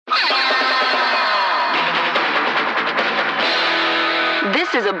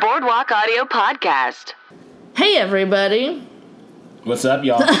This is a Boardwalk Audio podcast. Hey, everybody. What's up,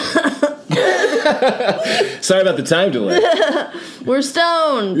 y'all? Sorry about the time delay. We're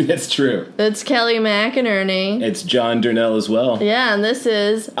stoned. It's true. It's Kelly McInerney. It's John Durnell as well. Yeah, and this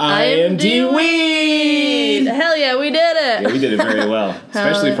is IMD Weed! Hell yeah, we did it. Yeah, we did it very well,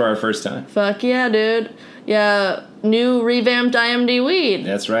 especially for our first time. Fuck yeah, dude. Yeah, new revamped IMD Weed.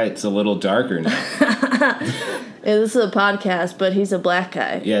 That's right. It's a little darker now. Yeah, this is a podcast, but he's a black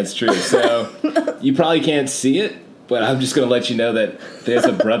guy. Yeah, it's true. So, you probably can't see it, but I'm just going to let you know that there's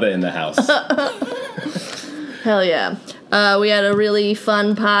a brother in the house. Hell yeah. We had a really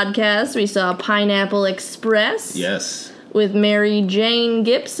fun podcast. We saw Pineapple Express. Yes. With Mary Jane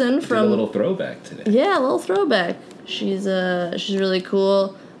Gibson from... Did a little throwback today. Yeah, a little throwback. She's really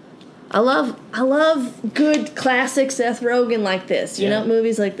cool. I love good classic Seth Rogen like this, you know,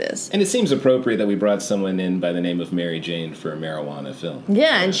 movies like this. And it seems appropriate that we brought someone in by the name of Mary Jane for a marijuana film.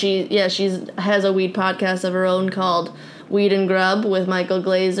 Yeah, and she has a weed podcast of her own called Weed and Grub with Michael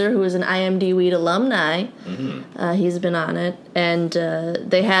Glazer, who is an IMD Weed alumni. Mm-hmm. He's been on it, and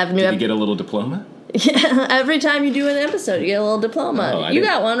they have new... Did you get a little diploma? Yeah, every time you do an episode, you get a little diploma. Oh, you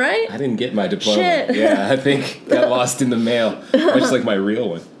got one, right? I didn't get my diploma. Shit. Yeah, I think got lost in the mail, much like my real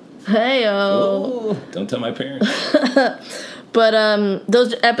one. Hey-o. Don't tell my parents. But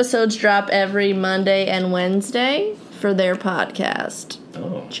those episodes drop every Monday and Wednesday for their podcast.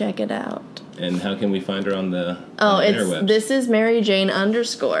 Oh. Check it out. And how can we find her on the interwebs? This is Mary Jane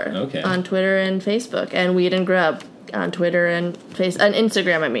 _ Okay. on Twitter and Facebook, and Weed and Grub on Twitter and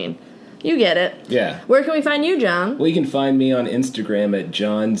Instagram, I mean. You get it. Yeah. Where can we find you, John? Well, you can find me on Instagram at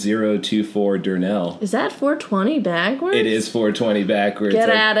John024Durnell. Is that 420 backwards? It is 420 backwards.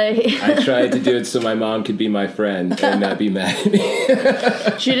 Get out of here. I tried to do it so my mom could be my friend and not be mad at me.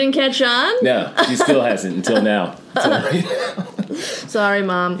 She didn't catch on? No, she still hasn't until now. Sorry,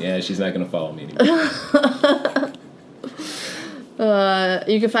 Mom. Yeah, she's not going to follow me anymore.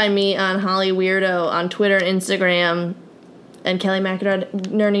 You can find me on Holly Weirdo on Twitter and Instagram. And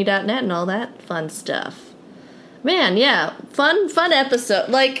KellyMcInerney.net and all that fun stuff. Man, yeah, fun episode.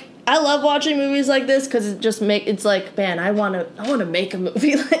 Like, I love watching movies like this because it's like, man, I want to make a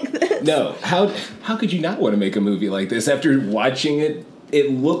movie like this. No, how could you not want to make a movie like this? After watching it, it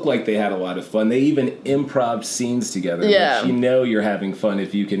looked like they had a lot of fun. They even improv scenes together. Yeah, which you know you're having fun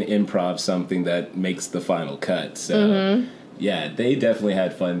if you can improv something that makes the final cut. So. Yeah, they definitely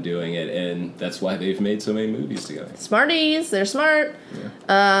had fun doing it, and that's why they've made so many movies together. Smarties, they're smart. Yeah.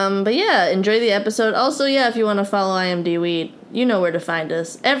 But yeah, enjoy the episode. Also, yeah, if you want to follow IMD Weed, you know where to find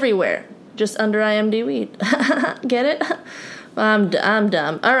us. Everywhere. Just under IMD Weed. Get it? I'm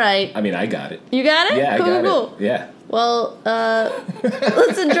dumb. All right. I mean, I got it. You got it? Yeah, cool, I got cool. it. Yeah. Well,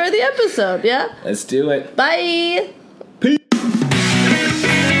 let's enjoy the episode, yeah? Let's do it. Bye! Peace.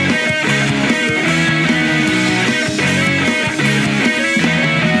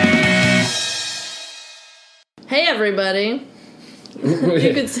 Hey, everybody.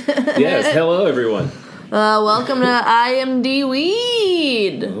 Yes, hello, everyone. Welcome to IMD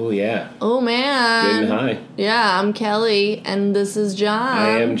Weed. Oh, yeah. Oh, man. Getting high. Yeah, I'm Kelly, and this is John.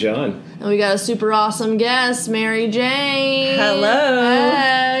 I am John. And we got a super awesome guest, Mary Jane. Hello.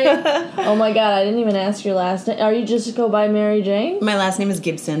 Hey. Oh, my God, I didn't even ask your last name. Are you just go by Mary Jane? My last name is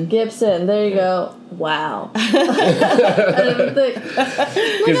Gibson. Gibson, there you go. Wow. I didn't think.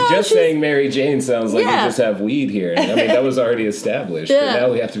 Because just saying Mary Jane sounds like you just have weed here. I mean, that was already established. Yeah. But now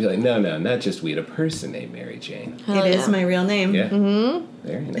we have to be like, no, not just weed, a person named Mary Jane. Hell It yeah. is my real name. Yeah. Mm-hmm.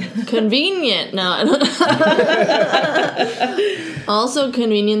 Very nice. Convenient. No, I don't. Also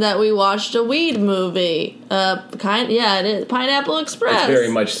convenient that we watched a weed movie. It is Pineapple Express. It's very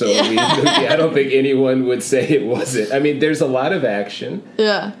much so a weed movie. I don't think anyone would say it wasn't. I mean, there's a lot of action.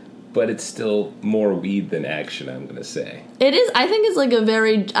 Yeah. But it's still more weed than action, I'm going to say. It is. I think it's like a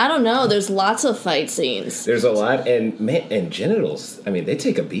very, I don't know, there's lots of fight scenes. There's a lot, and genitals, I mean, they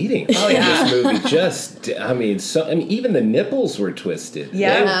take a beating. Oh, yeah. This movie even the nipples were twisted.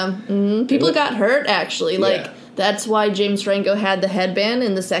 Yeah. People got hurt, actually. Like, that's why James Franco had the headband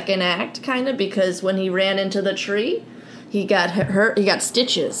in the second act, kind of, because when he ran into the tree, he got hurt, he got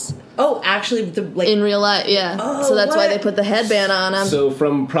stitches. Oh, actually, in real life, yeah. Oh, so that's why they what? put the headband on him. So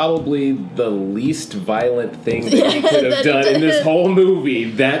from probably the least violent thing that he could have done in this whole movie,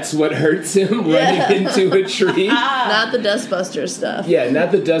 that's what hurts him, running into a tree. Not the Dustbuster stuff. Yeah,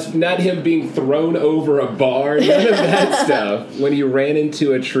 not him being thrown over a bar, none of that stuff. When he ran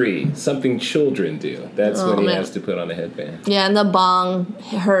into a tree, something children do. That's when he has to put on a headband. Yeah, and the bong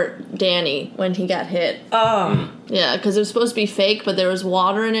hurt Danny when he got hit. Oh. Yeah, because it was supposed to be fake, but there was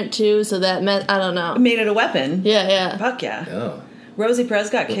water in it too, so that meant, I don't know. Made it a weapon. Yeah. Fuck yeah. Oh. Rosie Perez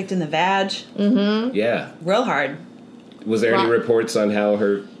got kicked in the vag. Yeah. Real hard. Was there any Wow. reports on how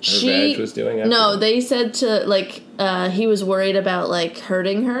her vag was doing? After No, that? they said to, like, he was worried about, like,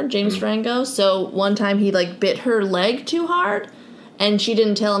 hurting her, James Franco. So one time he, like, bit her leg too hard, and she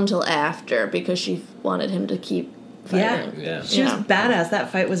didn't tell him till after because she wanted him to keep fighting. Yeah. She was Yeah. badass.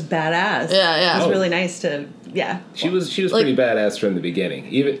 That fight was badass. Yeah, yeah. It was Oh. really nice to, She was Like- pretty badass from the beginning.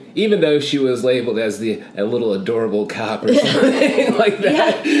 Even though she was labeled as a little adorable cop or something like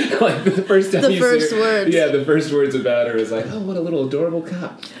that. Like the first time The you first see her, words. Yeah, the first words about her is like, oh, what a little adorable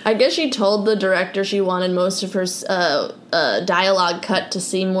cop. I guess she told the director she wanted most of her dialogue cut to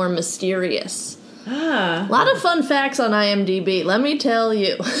seem more mysterious. A lot of fun facts on IMDb, let me tell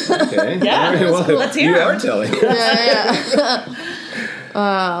you. Okay. Yeah, All right, that's cool. Let's hear you 'em. are telling. Yeah.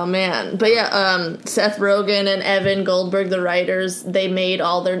 Oh man, but yeah, Seth Rogen and Evan Goldberg, the writers, they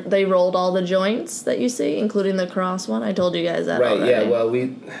rolled all the joints that you see, including the cross one. I told you guys that Right, already. yeah, well,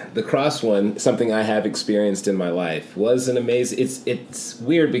 the cross one, something I have experienced in my life, was an amazing, it's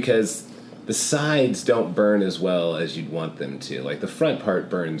weird because the sides don't burn as well as you'd want them to. Like, the front part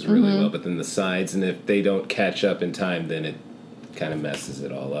burns really well, but then the sides, and if they don't catch up in time, then it kind of messes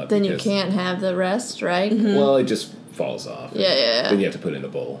it all up. Then you because- can't have the rest, right? Well, it just falls off. Yeah. Then you have to put it in a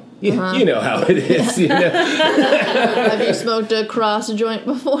bowl. You know how it is, you know? Have you smoked a cross joint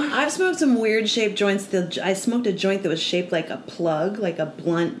before? I've smoked some weird shaped joints. I smoked a joint that was shaped like a plug, like a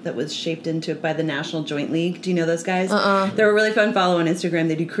blunt that was shaped into it by the National Joint League. Do you know those guys? They're a really fun follow on Instagram.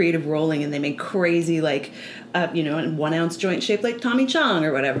 They do creative rolling and they make crazy, like, a 1 ounce joint shaped like Tommy Chong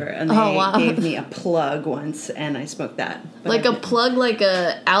or whatever. And they wow. gave me a plug once and I smoked that. But Like a plug, like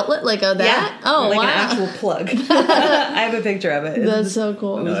a outlet, like a that? Yeah. Oh, like wow. an actual plug. I have a picture of it. That's so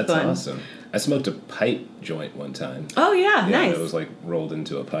cool. No, that's fun. awesome. I smoked a pipe joint one time. Oh, yeah, Yeah, nice. it was like rolled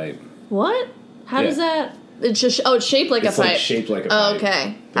into a pipe. What? How Yeah. does that? It's just it's shaped like It's a pipe. like shaped like a Oh, pipe.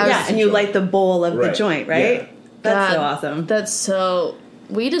 okay. Yeah, and you light the bowl of the Right. joint, right? Yeah. That's so God, awesome. That's so.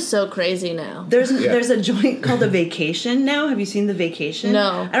 Weed is so crazy now. There's Yeah. there's a joint called a Vacation now. Have you seen the Vacation?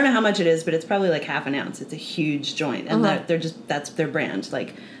 No. I don't know how much it is, but it's probably like half an ounce. It's a huge joint, and Uh-huh. that's their brand.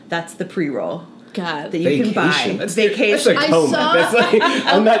 Like that's the pre-roll God. that you can buy. That's Vacation. That's a I coma. saw- That's like,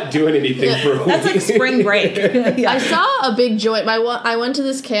 I'm not doing anything for a week. That's like spring break. I saw a big joint. I went to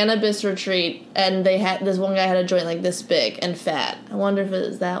this cannabis retreat, and this one guy had a joint like this big and fat. I wonder if it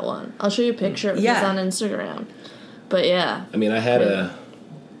is that one. I'll show you a picture of Yeah. this on Instagram. But yeah. I mean, I had a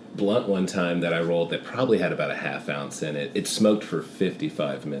blunt one time that I rolled that probably had about a half ounce in it. It smoked for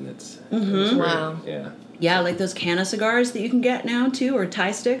 55 minutes. It was great. Wow. Yeah. Yeah, like those canna cigars that you can get now too, or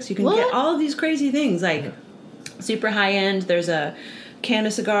Thai sticks. You can What? get all of these crazy things, like super high end. There's a canna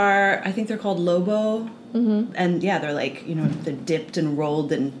cigar. I think they're called Lobo. Mm-hmm. And yeah, they're like, they're dipped and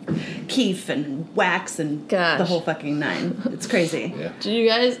rolled in keef and wax and Gosh. the whole fucking nine. It's crazy. Yeah. Do you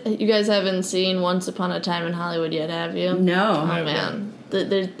guys haven't seen Once Upon a Time in Hollywood yet, have you? No. Oh man.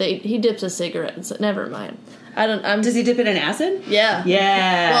 He dips a cigarette. So never mind. I'm Does he dip it in acid? yeah.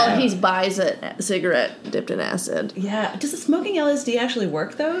 Yeah. Well, he buys a cigarette dipped in acid. Yeah. Does the smoking LSD actually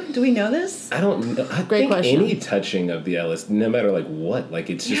work though? Do we know this? I don't know. I Great think question. any touching of the LSD, no matter like what, like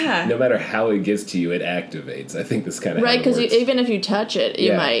it's just, Yeah. no matter how it gets to you, it activates. I think this kind of Right, because because even if you touch it,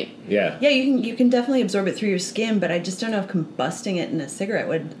 you might. Yeah. Yeah, you can definitely absorb it through your skin, but I just don't know if combusting it in a cigarette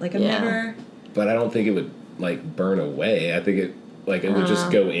would I've Yeah. never. But I don't think it would like burn away. I think it would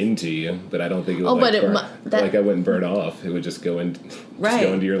just go into you, but I don't think it would. Oh, like, but it burn, mu- that- like I wouldn't burn off. It would just go in, just Right.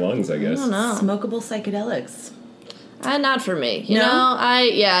 go into your lungs. I guess. I don't know. Smokable psychedelics. Not for me. You No? know,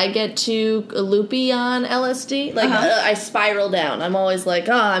 I get too loopy on LSD. Like I spiral down. I'm always like,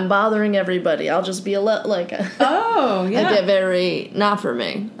 I'm bothering everybody. I'll just be like. Oh, yeah. I get very not for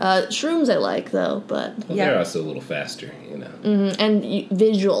me. Shrooms I like though, but Well, Yeah. they're also a little faster, you know. and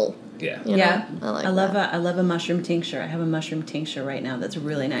visual. Yeah. You Yeah, know? I like love that. I love a mushroom tincture. I have a mushroom tincture right now that's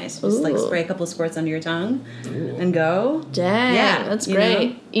really nice. Just like Ooh. spray a couple of squirts under your tongue and go. Dang, Yeah, that's you great.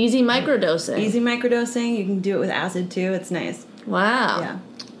 know? Easy microdosing. Easy microdosing. You can do it with acid too. It's nice. Wow. Yeah.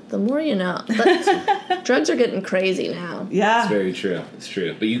 The more you know. But drugs are getting crazy now. Yeah. It's very true. It's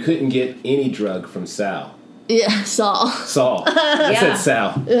true. But you couldn't get any drug from Sal. Yeah, Saul. Saul. I said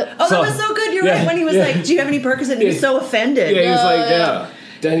Sal. Oh, that Saul. was so good. You're Yeah, right. When he was yeah. like, "Do you have any Percocet?" And he was so offended. Yeah, he was like, yeah. yeah.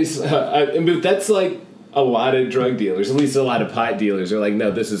 Daddy's, but that's like a lot of drug dealers, at least a lot of pot dealers are like, no,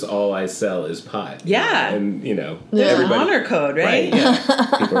 this is all I sell is pot. Yeah. And, you know, There's an everybody. honor code, right?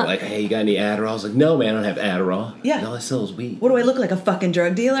 Yeah. People are like, hey, you got any Adderall? I was like, no, man, I don't have Adderall. Yeah. All I sell is weed. What do I look like, a fucking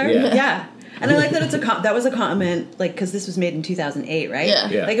drug dealer? Yeah. Yeah. And I like that that was a comment, like, because this was made in 2008, right?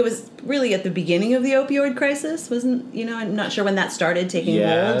 Yeah. Like, it was really at the beginning of the opioid crisis, wasn't, I'm not sure when that started taking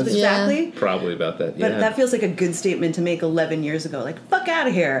hold exactly. Probably about that, But that feels like a good statement to make 11 years ago. Like, fuck out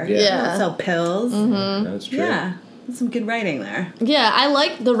of here. Yeah. Don't sell pills. That's true. Yeah. That's some good writing there. Yeah, I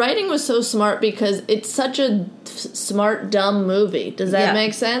like the writing was so smart because it's such a smart, dumb movie. Does that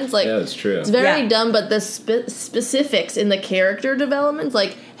make sense? Like, yeah, that's true. It's very dumb, but the specifics in the character development,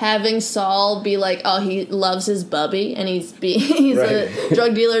 like having Saul be like, oh, he loves his bubby, and he's a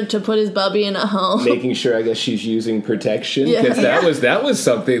drug dealer to put his bubby in a home. Making sure, I guess, she's using protection, because that was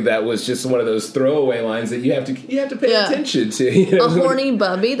something that was just one of those throwaway lines that you have to pay attention to. A horny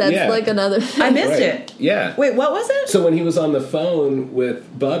bubby, that's like another thing. I missed it. Yeah. Wait, what was it? So when he was on the phone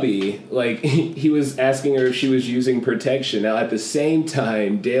with Bubby, like, he was asking her if she was using protection. Now, at the same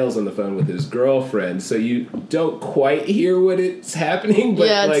time, Dale's on the phone with his girlfriend, so you don't quite hear what it's happening,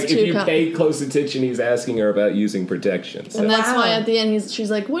 but like, if you pay close attention, he's asking her about using protection. So. And that's why at the end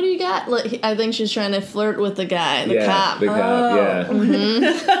she's like, what do you got? Like, I think she's trying to flirt with the guy, the cop. The cop, yeah.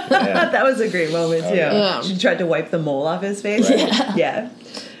 Mm-hmm. That was a great moment, too. Yeah. She tried to wipe the mole off his face. Right. Yeah.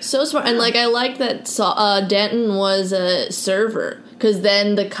 So smart. And, like, I like that Denton was a server. Because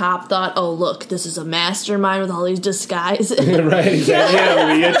then the cop thought, oh, look, this is a mastermind with all these disguises. Right, he's like,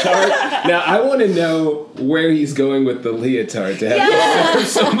 leotard. Now, I want to know where he's going with the leotard to have to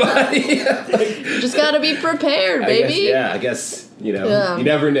serve somebody. Just got to be prepared, baby. I guess, you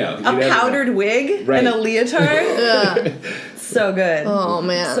never know. A powdered wig and a leotard? Yeah. So good. Oh,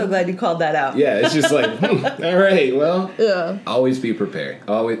 man. So glad you called that out. Yeah, it's just like, all right, well, always be prepared.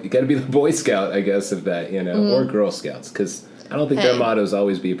 You got to be the Boy Scout, I guess, of that, or Girl Scouts, because I don't think their motto is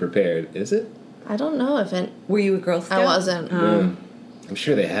always be prepared, is it? I don't know if it... Were you a Girl Scout? I wasn't. I'm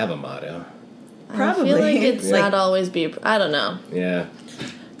sure they have a motto. Probably. I feel like it's not always be... I don't know. Yeah.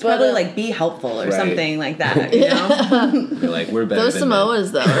 It's probably like be helpful or something like that, you know? You're like, we're better those than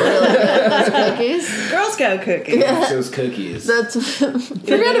Samoas, though, are really good. Those cookies. Girl Scout cookies. Those cookies.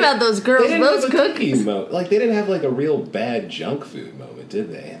 Forget about those girls. Those cookies. Like, they didn't have, like, a real bad junk food moment,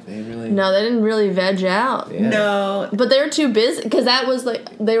 did they? No, they didn't really veg out. Yeah. No. But they were too busy, because that was,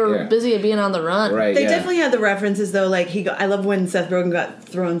 like, they were busy at being on the run. Right, They definitely had the references, though, like, I love when Seth Rogen got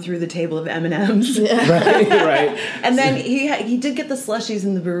thrown through the table of M&Ms. Yeah. Right. And then he did get the slushies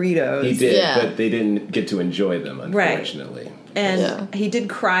and the burritos. He did, but they didn't get to enjoy them, unfortunately. Right. And he did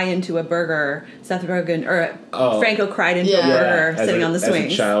cry into a burger. Seth Rogen, Franco cried into a burger sitting on the swings.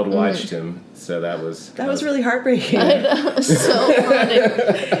 As a child watched him, so that was really heartbreaking. I know, so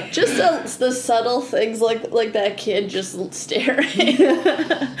funny. Just the subtle things like that kid just staring.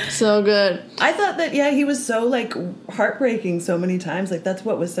 So good. I thought that he was so like heartbreaking so many times. Like that's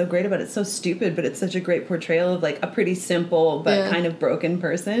what was so great about it. It's so stupid, but it's such a great portrayal of like a pretty simple but kind of broken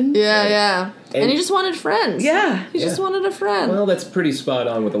person. Yeah, yeah. And he just wanted friends. Yeah. He just wanted a friend. Well, that's pretty spot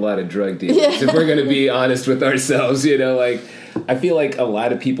on with a lot of drug dealers. If we're going to be honest with ourselves, like, I feel like a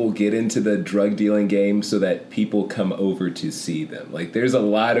lot of people get into the drug dealing game so that people come over to see them. Like, there's a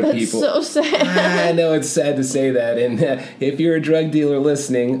lot of people. So sad. I know it's sad to say that, and if you're a drug dealer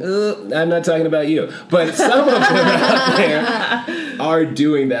listening, I'm not talking about you, but some of them out there are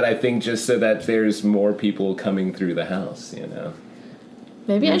doing that, I think, just so that there's more people coming through the house,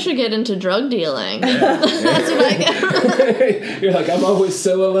 Maybe I should get into drug dealing. That's what I get. You're like, I'm always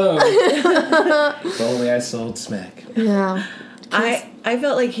so alone. If only I sold smack. Yeah. I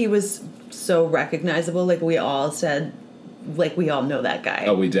felt like he was so recognizable. Like we all said, like we all know that guy.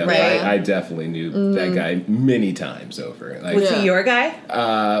 Oh, we definitely. Right? I definitely knew that guy many times over. Like, was he your guy?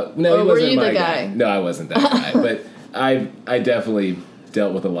 No, he wasn't were you my the guy? No, I wasn't that guy. But I definitely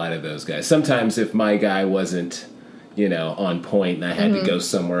dealt with a lot of those guys. Sometimes if my guy wasn't, on point and I had to go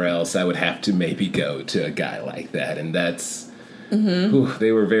somewhere else, I would have to maybe go to a guy like that. And that's,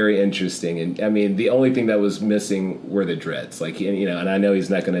 they were very interesting. And I mean, the only thing that was missing were the dreads. Like, and I know he's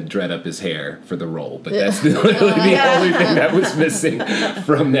not going to dread up his hair for the role, but that's literally the only thing that was missing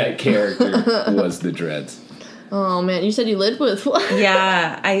from that character was the dreads. Oh, man. You said you lived with one.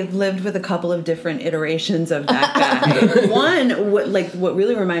 Yeah, I've lived with a couple of different iterations of that guy. What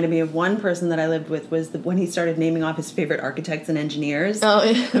really reminded me of one person that I lived with was when he started naming off his favorite architects and engineers. Oh,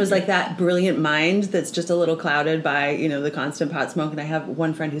 yeah. It was like that brilliant mind that's just a little clouded by, the constant pot smoke. And I have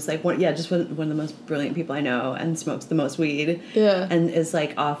one friend who's like, one of the most brilliant people I know and smokes the most weed. Yeah. And is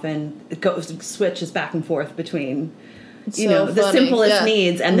like often, switches back and forth between... So the funny. simplest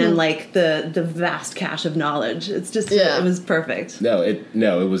needs, and then like the vast cache of knowledge. It's just it was perfect. No, it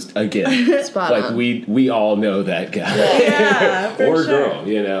was again spot like on. we all know that guy, or girl,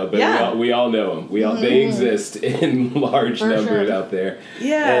 but we all know them. They exist in large numbers out there.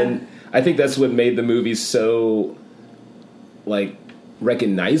 Yeah, and I think that's what made the movie so, like,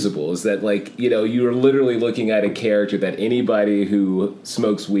 recognizable, is that, like, you know, you're literally looking at a character that anybody who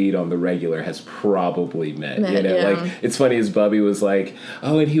smokes weed on the regular has probably met, you know? yeah. Like, it's funny as Bubby was like,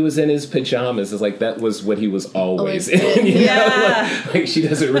 oh, and he was in his pajamas. It's like, that was what he was always in, you know? Like, she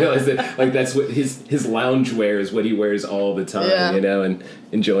doesn't realize that, like, that's what his lounge wear is, what he wears all the time, you know? And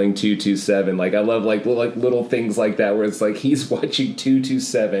enjoying 227. Like, I love, like little things like that where it's like he's watching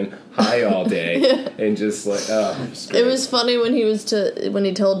 227 high all day and just like, oh, it was funny when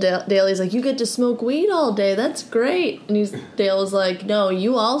he told Dale, he's like, you get to smoke weed all day, that's great. And Dale was like, no,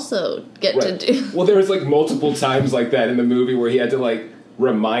 you also get to do. Well, there was like multiple times like that in the movie where he had to like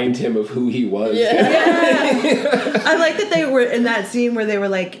remind him of who he was. I like that they were in that scene where they were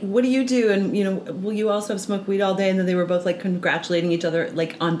like, what do you do? And, you know, well, you also have smoked weed all day. And then they were both like congratulating each other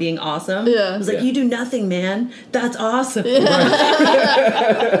like on being awesome. Yeah. It was like, you do nothing, man. That's awesome.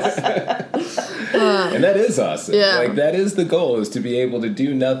 And that is awesome. Yeah. Like, that is the goal, is to be able to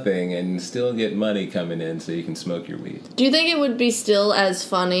do nothing and still get money coming in so you can smoke your weed. Do you think it would be still as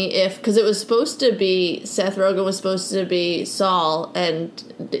funny if, because it was supposed to be, Seth Rogen was supposed to be Saul and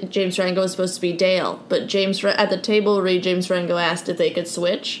James Franco was supposed to be Dale, but at the table read, James Franco asked if they could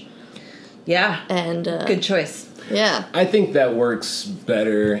switch. Yeah. And good choice. Yeah. I think that works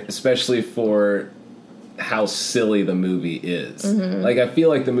better, especially for how silly the movie is. Mm-hmm. Like, I feel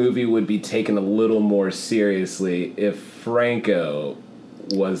like the movie would be taken a little more seriously if Franco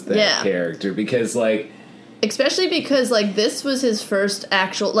was that character, because like, especially because like this was his first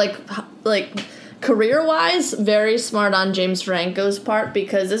actual like career-wise, very smart on James Franco's part,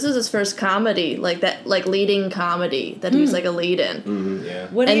 because this was his first comedy, like that, like leading comedy that he was like a lead in. mm-hmm, yeah.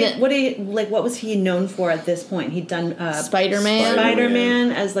 What was he known for at this point? He'd done Spider-Man.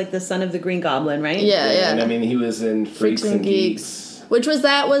 Spider-Man as like the son of the Green Goblin, right? Yeah. And I mean, he was in Freaks and Geeks. Which was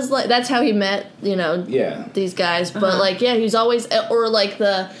that's how he met, you know, these guys. But like, yeah, he's always, or like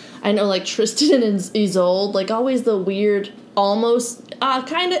I know like Tristan and Isolde, like always the weird, almost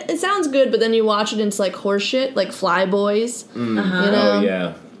kind of, it sounds good, but then you watch it and it's like horseshit, like Flyboys, you know? Oh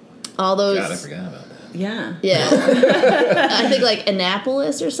yeah, all those. God, I forgot about that. Yeah. I think like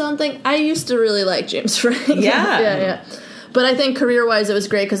Annapolis or something. I used to really like James Franco. Yeah. But I think career-wise it was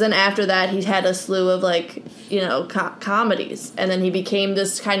great, because then after that he had a slew of like, you know, comedies, and then he became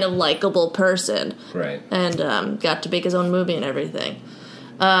this kind of likable person, right? And got to make his own movie and everything.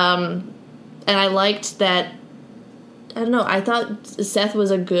 And I liked that. I don't know. I thought Seth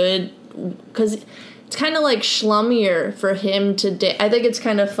was a good, because it's kind of like schlummier for him to date. I think it's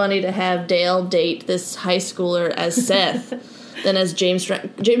kind of funny to have Dale date this high schooler as Seth than as James Franco.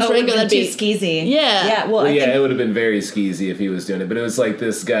 That'd be skeezy. Yeah. Well, it would have been very skeezy if he was doing it. But it was like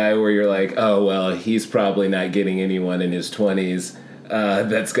this guy where you're like, oh well, he's probably not getting anyone in his 20s.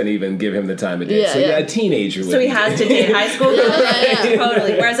 That's going to even give him the time of day. A teenager would. So he has to date high school girls? Yeah.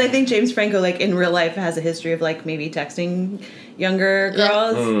 Totally. Whereas I think James Franco, like, in real life has a history of, like, maybe texting younger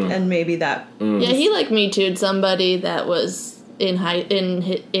girls, and maybe that... Yeah, he, like, Me Too'd somebody that was in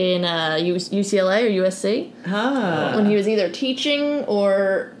UCLA or USC. When he was either teaching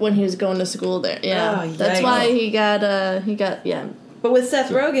or when he was going to school there. Yeah. Oh, that's why he got. But with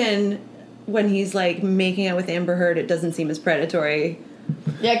Seth Rogen, when he's like making out with Amber Heard, it doesn't seem as predatory.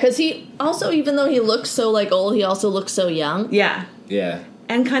 Yeah, because he also, even though he looks so like old, he also looks so young. Yeah. Yeah.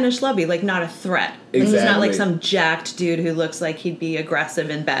 And kind of schlubby, like not a threat. Exactly. He's not like some jacked dude who looks like he'd be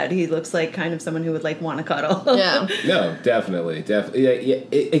aggressive in bed. He looks like kind of someone who would like want to cuddle. Yeah. No, definitely.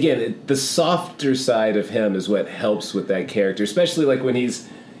 Again, the softer side of him is what helps with that character, especially like when he's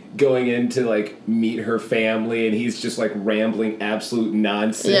going in to like meet her family and he's just like rambling absolute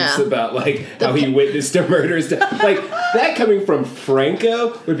nonsense about like how he witnessed a murder and stuff. Like, that coming from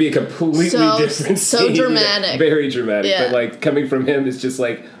Franco would be a completely different scene. So dramatic. Very dramatic. Yeah. But like coming from him is just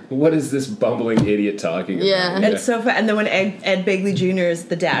like, what is this bumbling idiot talking about? Yeah. It's so fun. And then when Ed Begley Jr. is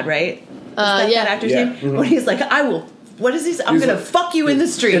the dad, right? That actor's name? Mm-hmm. When he's like, I will... What is he? I'm going to fuck you in the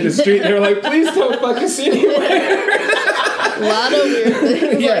street. In the street. And they're like, please don't fuck us anywhere. A lot of weird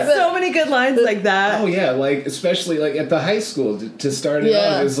things. Yeah. So many good lines like that. Oh yeah, like especially like at the high school to start it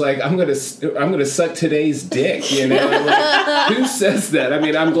off, it's like I'm gonna suck today's dick, you know. Like, who says that? I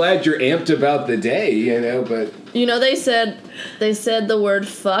mean, I'm glad you're amped about the day, you know, but you know they said the word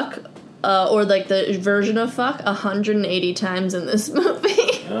fuck or like the version of fuck 180 times in this movie.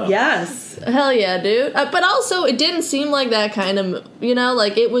 Oh. Yes. Hell yeah, dude. But also, it didn't seem like that kind of, you know,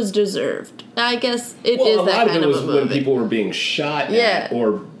 like it was deserved. I guess it is that kind of a movie. A lot of it was when people were being shot at,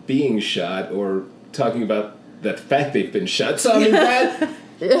 or being shot, or talking about the fact they've been shot. So I mean,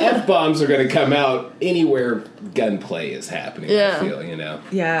 F-bombs are going to come out anywhere gunplay is happening, Yeah. I feel, you know?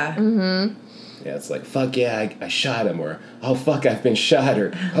 Yeah. Yeah, it's like, fuck yeah, I shot him, or, oh fuck, I've been shot,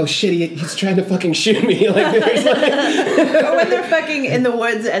 or, oh shit, he's trying to fucking shoot me. Like, there's like... Or when they're fucking in the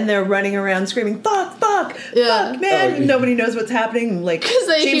woods and they're running around screaming, fuck, Yeah. fuck, man. Oh, And nobody knows what's happening. Like, 'Cause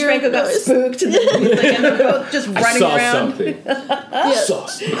they James hear a Franco got noise. spooked. And, and they're both just I running saw around. something. I saw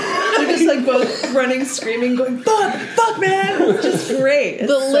something. They're just like both running, screaming, going, fuck, man. It's just great. It's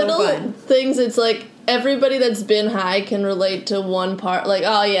The so little fun. things, it's like everybody that's been high can relate to one part. Like,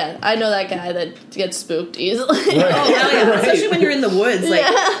 oh yeah, I know that guy that gets spooked easily. Oh, hell yeah. Right. Especially when you're in the woods. Like,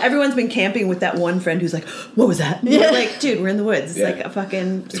 Yeah. everyone's been camping with that one friend who's like, what was that? And Yeah. you're like, dude, we're in the woods. It's Yeah. like a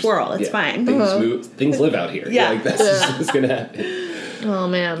fucking squirrel. It's Yeah, fine. Things live out here. Yeah. Like, that's just what's going to happen. Oh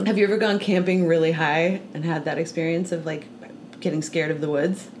man. Have you ever gone camping really high and had that experience of, like, getting scared of the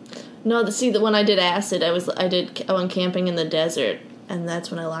woods? No, when I did acid, I went camping in the desert, and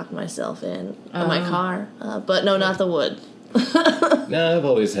that's when I locked myself in my car. But no, not the wood. No, I've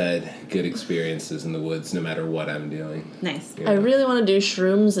always had good experiences in the woods, no matter what I'm doing. Nice. Yeah. I really want to do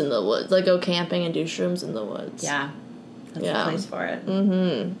shrooms in the woods, like go camping and do shrooms in the woods. Yeah. That's Yeah. the place for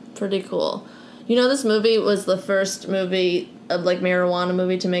it. Pretty cool. You know, this movie was the first movie of like marijuana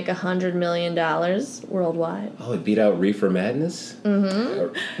movie to make $100 million worldwide. Oh, it beat out Reefer Madness?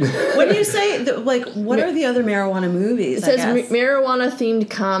 Mm-hmm. When you say, like, what are the other marijuana movies? It says I guess? marijuana themed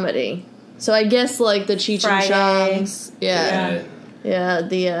comedy. So I guess like the Cheech and Friday. Chong's. Yeah.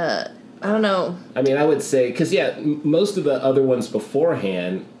 I don't know. I mean, I would say, because, most of the other ones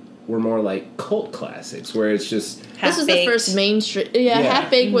beforehand were more like cult classics, where it's just... This was the Half-Baked. first mainstream. Yeah, Yeah.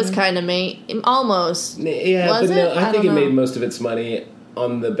 Half Baked was kind of almost. Yeah, Was but no, it? I think don't it made know. most of its money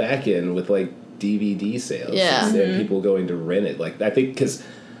on the back end with, like, DVD sales. Yeah. And people going to rent it. Like, I think, because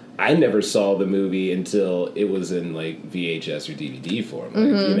I never saw the movie until it was in, like, VHS or DVD form.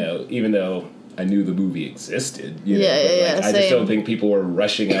 Like, you know, even though I knew the movie existed. You know, Yeah, but, yeah, like, yeah, I just same. don't think people were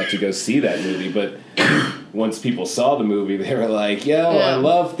rushing out to go see that movie. But once people saw the movie, they were like, yo, I Yeah.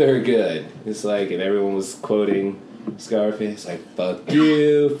 love Thurgood. It's like, and everyone was quoting Scarface, like, fuck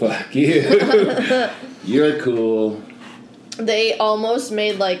you, you're cool. They almost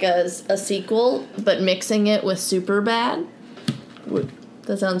made like a sequel, but mixing it with Superbad.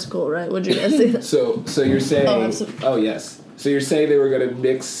 That sounds cool, right? Would you guys say that? So you're saying, absolutely. Yes. So you're saying they were going to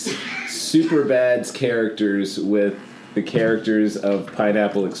mix Superbad's characters with the characters of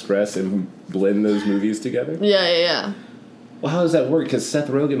Pineapple Express and blend those movies together? Yeah. Well, how does that work? Because Seth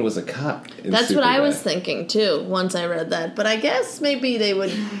Rogen was a cop in That's what I Superbad. was thinking too. Once I read that, but I guess maybe they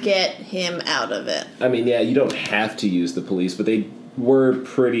would get him out of it. I mean, yeah, you don't have to use the police, but they were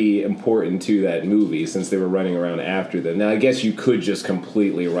pretty important to that movie since they were running around after them. Now, I guess you could just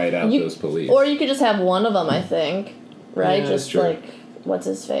completely write out those police. Or you could just have one of them. I think, right? Yeah, that's just true. like what's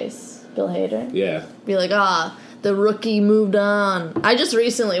his face, Bill Hader. Yeah. Be like, the rookie moved on. I just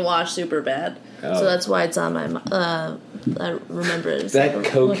recently watched Superbad, Oh. so that's why it's on my. I remember it. It's That like,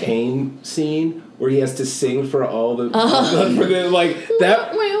 cocaine scene where he has to sing for all the for the like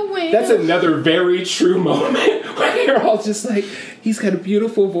that. okay. That's another very true moment where you're all just like, he's got a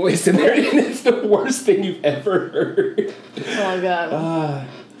beautiful voice in there, and it's the worst thing you've ever heard. Oh god.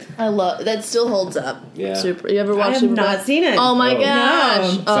 I love that. Still holds up. Yeah. Super. You ever watched have Superbad? not seen it. Oh my Oh.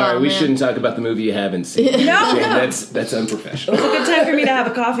 gosh. No. Oh, Sorry, we man. shouldn't talk about the movie you haven't seen. No, Jane, no. That's unprofessional. It's a good time for me to have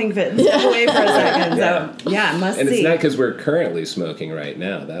a coughing fit and step away for a second. So, yeah, must And see. it's not because we're currently smoking right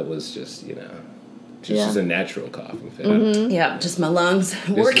now. That was just, Yeah. just a natural coughing fit. Yeah, just my lungs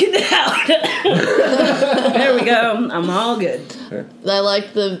working out. There we go. I'm all good. I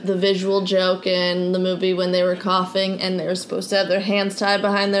like the visual joke in the movie when they were coughing and they were supposed to have their hands tied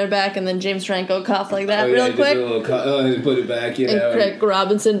behind their back, and then James Franco coughed like that real quick. And put it back, And Craig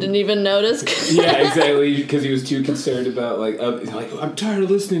Robinson didn't even notice. Yeah, exactly. Because he was too concerned about like I'm tired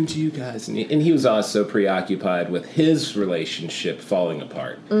of listening to you guys, and he was also preoccupied with his relationship falling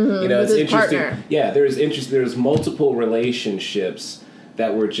apart. with It's his interesting. partner. Yeah, there's multiple relationships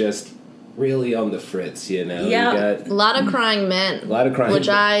that were just really on the fritz. Yeah. You got A lot of crying men. a lot of crying, Which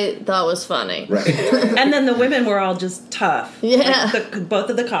I thought was funny. right. And then the women were all just tough. Yeah. Like both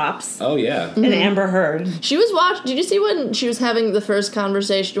of the cops Oh yeah. and Amber Heard. She was Did you see when she was having the first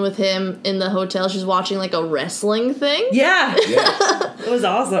conversation with him in the hotel? She was watching like a wrestling thing. Yeah. Yeah. It was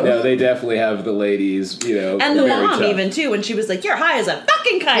awesome. No, they definitely have the ladies. And the very mom tough. even too, when she was like, "You're high as a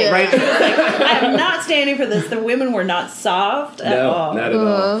fucking kite," Yeah. right? She was like, "I am not standing for this." The women were not soft at No, all. not at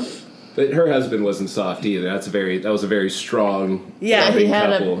all. But her husband wasn't soft either. That was a very strong. Yeah, He loving had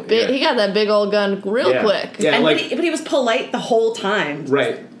couple. he got that big old gun real Yeah. quick. Yeah, And like but he was polite the whole time.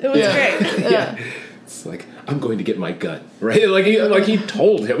 right. It was Yeah. great. Yeah. It's like I'm going to get my gun, right? Like he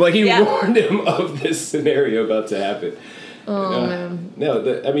told him, like he warned him of this scenario about to happen. Oh man.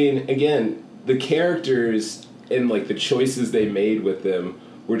 No, I mean, again, the characters and like the choices they made with them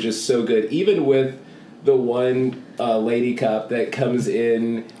were just so good. Even with the one lady cop that comes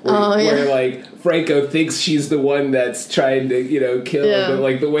in where like Franco thinks she's the one that's trying to kill him, but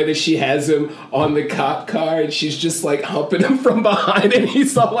like the way that she has him on the cop car and she's just like humping him from behind and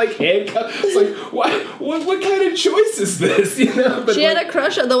he's all like handcuffed. It's like what kind of choice is this? But she had a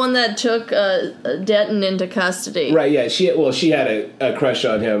crush on the one that took Denton into custody. Right? Yeah. She had a crush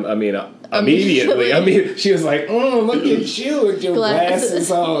on him. I mean. Immediately. I mean, she was like, look at you with your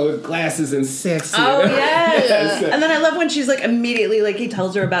glasses and sexy. Oh, yes. And then I love when she's like, immediately, like, he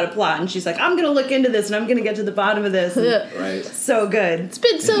tells her about a plot, and she's like, I'm going to look into this, and I'm going to get to the bottom of this. Right. So good. It's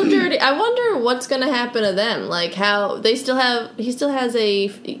been so dirty. I wonder what's going to happen to them. Like, how he's still a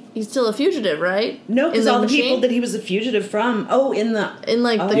fugitive, right? No, because all the people that he was a fugitive from,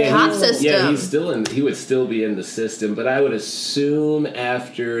 the cop system. Yeah, he would still be in the system, but I would assume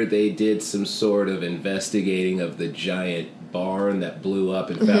after they did some sort of investigating of the giant barn that blew up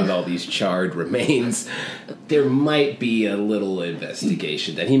and found all these charred remains, there might be a little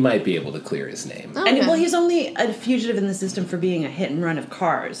investigation that he might be able to clear his name. Okay. And he's only a fugitive in the system for being a hit and run of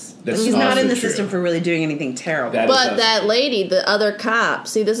cars. That's he's not in the true. system for really doing anything terrible. But that lady, the other cop,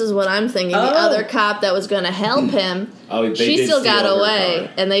 see, this is what I'm thinking. The other cop that was going to help him, she still got away,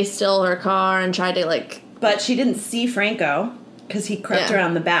 and they stole her car and tried to But she didn't see Franco. Because he crept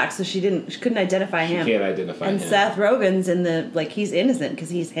around the back, so she couldn't identify him. She can't identify him. And Seth Rogen's in he's innocent because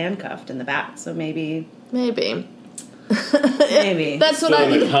he's handcuffed in the back, so maybe. Maybe. That's what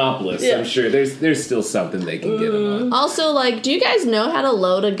an accomplice. Yeah. I'm sure there's still something they can get him on. Also, do you guys know how to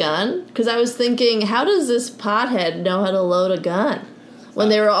load a gun? Because I was thinking, how does this pothead know how to load a gun? When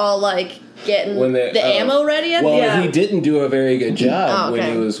they were all getting the ammo ready at Well, he didn't do a very good job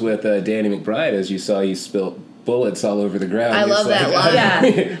when he was with Danny McBride. As you saw, he spilt bullets all over the ground. I love that line. Yeah.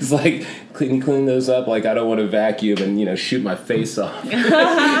 It's like, clean those up. Like, I don't want to vacuum and, shoot my face off.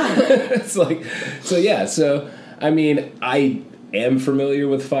 It's like, so, I mean, I am familiar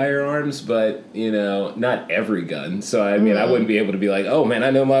with firearms, but, not every gun. So, I mean, I wouldn't be able to be like, oh, man, I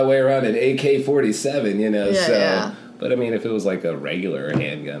know my way around an AK-47, Yeah. But, I mean, if it was like a regular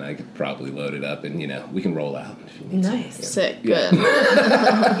handgun, I could probably load it up and, we can roll out. If you need nice. To. Sick. Good.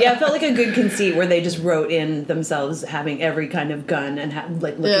 Yeah, it felt like a good conceit where they just wrote in themselves having every kind of gun and,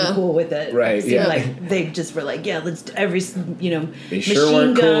 looking cool with it. Right, so, they just were like, let's do every, They sure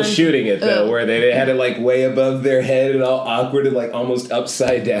weren't gun. Cool shooting it, though, where they had it, way above their head and all awkward and, almost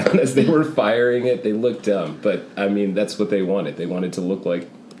upside down as they were firing it. They looked dumb. But, I mean, that's what they wanted. They wanted to look like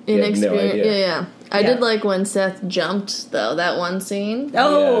inexperienced. No idea. Yeah. I did like when Seth jumped, though, that one scene.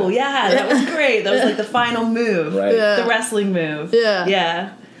 Oh, yeah, that was great. That was the final move. Right. Yeah. The wrestling move.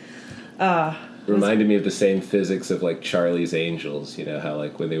 Yeah. Yeah. Reminded me of the same physics of, Charlie's Angels, how,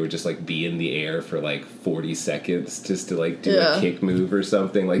 when they would just, be in the air for, 40 seconds just to, do a kick move or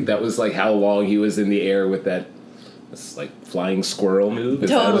something. That was, how long he was in the air with this flying squirrel move. Is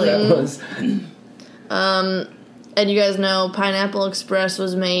totally. That what that was? And you guys know Pineapple Express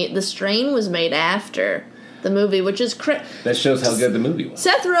the Strain was made after the movie, which is that shows how good the movie was.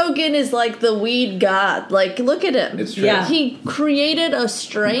 Seth Rogen is the weed god. Look at him. It's true. Yeah. He created a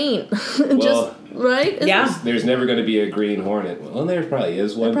strain. Right? There's never going to be a Green Hornet. Well, there probably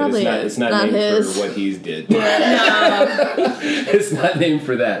is one, but it's not named his. for what he did. No. It's not named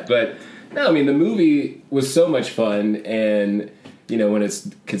for that. But, no, I mean, the movie was so much fun, and... when it's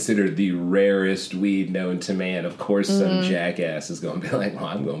considered the rarest weed known to man, of course some jackass is going to be like, well,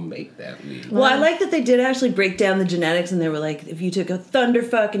 I'm going to make that weed. Well, I like that they did actually break down the genetics, and they were like, if you took a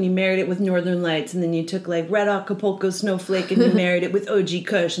Thunderfuck and you married it with Northern Lights, and then you took, Red Acapulco Snowflake and you married it with OG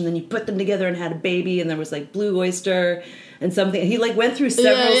Kush, and then you put them together and had a baby, and there was, Blue Oyster and something. He, went through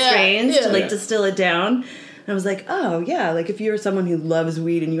several strains to, distill it down. And I was like, oh, yeah, if you're someone who loves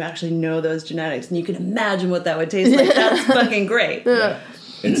weed and you actually know those genetics and you can imagine what that would taste like, that's fucking great. Yeah.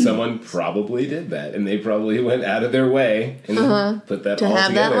 And someone probably did that, and they probably went out of their way and put that to all have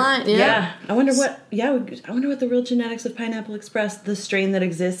together. that line. Yeah. I wonder what the real genetics of Pineapple Express, the strain that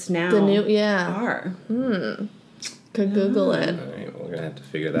exists now, are. Could Google it. All right, we're gonna have to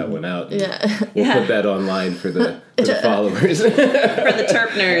figure that one out. Yeah. We'll put that online for the followers. For the terp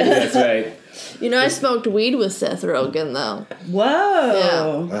nerds. That's right. I smoked weed with Seth Rogen, though. Whoa.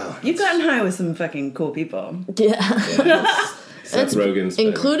 Yeah. Wow. You've gotten high with some fucking cool people. Yeah. Seth Rogen's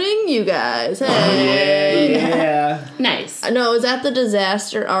including you guys. Hey. Yeah. Nice. No, it was at the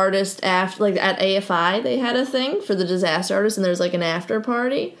Disaster Artist after, at AFI, they had a thing for the Disaster Artist, and there's an after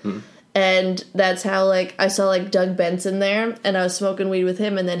party. And that's how, like, I saw, like, Doug Benson there, and I was smoking weed with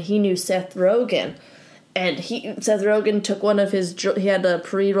him, and then he knew Seth Rogen. And Seth Rogen took one of his, he had a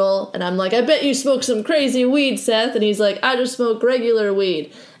pre-roll, and I'm like, I bet you smoke some crazy weed, Seth. And he's like, I just smoke regular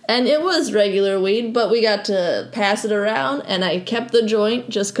weed. And it was regular weed, but we got to pass it around, and I kept the joint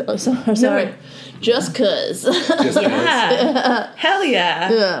just cause. Sorry. Just cause. Yeah. Hell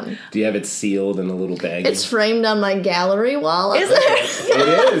yeah. Yeah. Do you have it sealed in a little bag? It's framed on my gallery wall. Is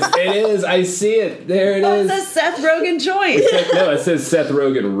It is. I see it. There it is. It says Seth Rogen joint. No, it says Seth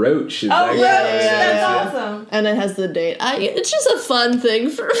Rogen Roach. Oh, Roach. That's awesome. And it has the date. It's just a fun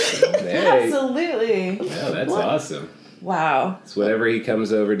thing for me. Hey. Absolutely. Yeah, that's awesome. Wow. It's whenever he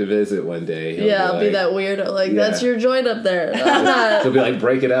comes over to visit one day. I'll be that weirdo. Like, that's your joint up there. I'm not. He'll be like,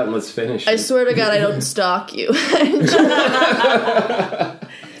 break it out and let's finish I it. swear to God, I don't stalk you.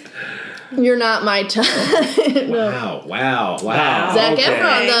 You're not my type. No. Wow. Zac Okay.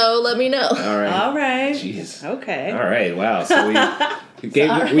 Efron, though, let me know. All right. Jeez. All Okay. right. Wow. So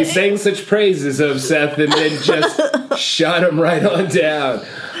we sang such praises of Seth and then just shot him right on down.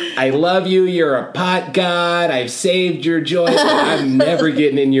 I love you. You're a pot god. I've saved your joint. But I'm never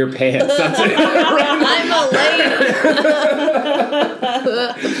getting in your pants. I'll tell you I'm a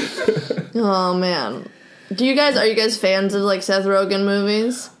lady. Oh, man. Are you guys fans of, like, Seth Rogen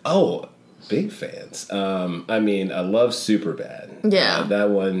movies? Oh, big fans. I mean, I love Superbad. Yeah. That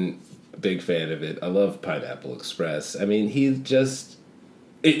one, big fan of it. I love Pineapple Express. I mean,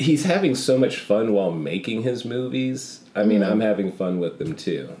 he's having so much fun while making his movies. I mean, I'm having fun with them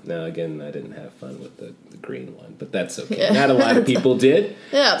too. Now, again, I didn't have fun with the green one, but that's okay. Yeah. Not a lot of people did.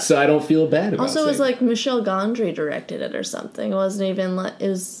 Yeah. So I don't feel bad about it. Also, it was like Michel Gondry directed it or something. It wasn't even like,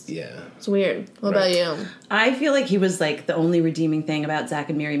 Yeah. It's weird. What about you? I feel like he was like the only redeeming thing about Zack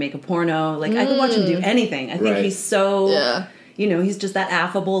and Miri Make a Porno. Like I could watch him do anything. I think Right. he's so, Yeah. he's just that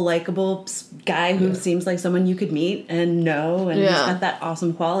affable, likable guy who seems like someone you could meet and know, and he's got that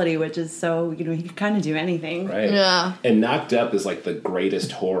awesome quality, which is so, he could kind of do anything. Right. Yeah. And Knocked Up is like the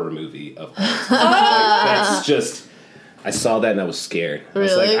greatest horror movie of all time. That's just. I saw that and I was scared. I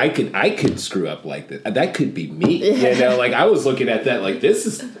was Really? like, I could screw up like that. That could be me. You know, like I was looking at that like this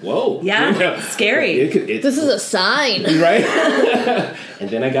is whoa. Yeah, You know? scary. It's This is a sign. right. And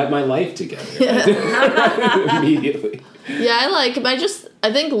then I got my life together immediately. Yeah,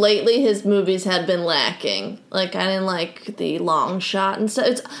 I think lately his movies had been lacking. Like, I didn't like the Long Shot and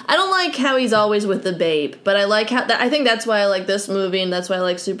stuff. I don't like how he's always with the babe, but I like I think that's why I like this movie, and that's why I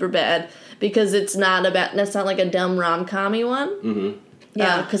like Superbad, because it's not like a dumb rom-com-y one. Mm-hmm.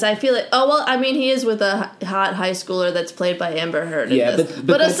 Yeah, because I feel like, he is with a hot high schooler that's played by Amber Heard. Yeah,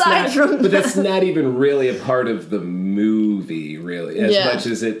 but that's aside not, from but that's not even really a part of the movie, really, as Yeah. much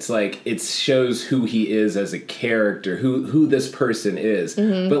as it's like it shows who he is as a character, who this person is.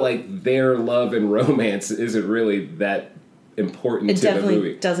 Mm-hmm. But like their love and romance isn't really that important It to the definitely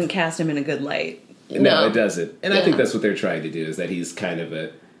movie. doesn't cast him in a good light. No, it doesn't. And I Yeah. think that's what they're trying to do, is that he's kind of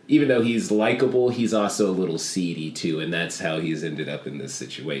even though he's likable, he's also a little seedy too, and that's how he's ended up in this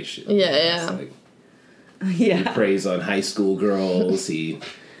situation. Yeah, It's yeah. like, Yeah. preys on high school girls. He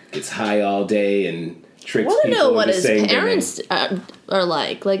gets high all day and tricks I want to people know what into his saying their parents are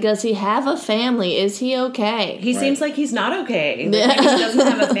like. Like, does he have a family? Is he okay? He Right. seems like he's not okay. Like, Yeah. he doesn't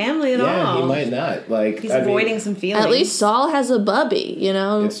have a family at Yeah, all. he might not. Like He's I mean, avoiding some feelings. At least Saul has a bubby, you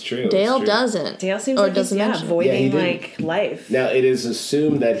know? It's true, Dale it's true. doesn't. Dale seems or like he's doesn't mention it. Yeah, avoiding he didn't. like life. Now it is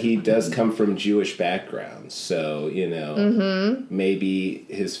assumed that he does come from Jewish background, so maybe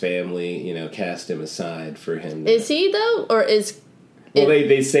his family cast him aside for him. Is he, though? Or is... Well,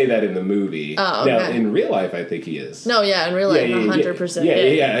 they say that in the movie. Oh, Now okay. in real life, I think he is. No, yeah, in real life, 100%.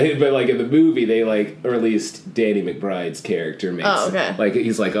 Yeah. But like in the movie, they or at least Danny McBride's character makes. Oh, okay. Like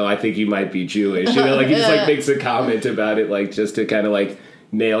he's like, oh, I think you might be Jewish. He just Yeah. makes a comment about it, like just to kind of like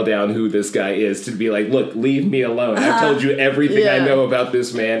nail down who this guy is, to be like, look, leave me alone. I've told you everything I Yeah. know about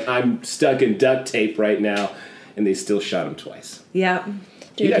this man. I'm stuck in duct tape right now, and they still shot him twice. Yeah.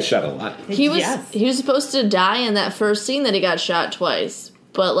 He got shot a lot. He was Yes. he was supposed to die in that first scene that he got shot twice.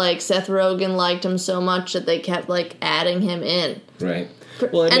 But, like, Seth Rogen liked him so much that they kept, like, adding him in. Right.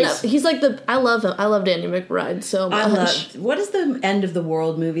 Well, it And makes, he's like I love him. I love Danny McBride so much. I love. What is the end of the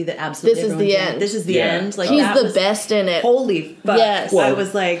world movie that absolutely? This is everyone's the in? end. This is the Yeah. end. Like He's that the was- best in it. Holy fuck! Yes. I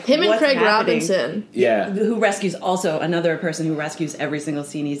was like Him and what's Craig happening? Robinson. yeah. Who rescues also another person who rescues every single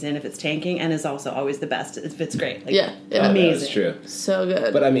scene he's in if it's tanking, and is also always the best if it's great. Like, Yeah. Oh, amazing. that's true. So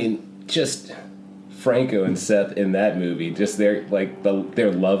good. But I mean, just Franco and Seth in that movie, just their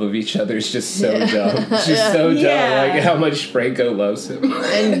love of each other is just so dumb. It's just so dumb. Yeah. Like how much Franco loves him.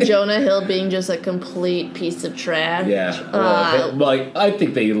 And Jonah Hill being just a complete piece of trash. Yeah. Well, I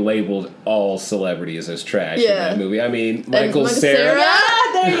think they labeled all celebrities as trash in that movie. I mean, Michael Cera. Ah,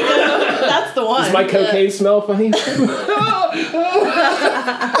 there you go. That's the one. Does my cocaine smell funny?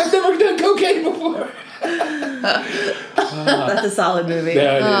 I've never done cocaine before. That's a solid movie.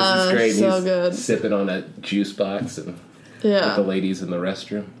 Yeah, it is. It's great. so He's good. sipping on a juice box and with the ladies in the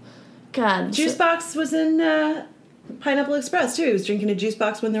restroom. God. Juice box was in Pineapple Express too. He was drinking a juice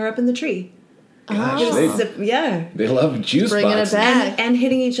box when they were up in the tree. Gosh, they love juice Bringing boxes. it back. And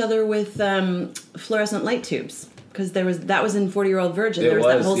hitting each other with fluorescent light tubes. Because that was in 40-Year-Old Virgin. There was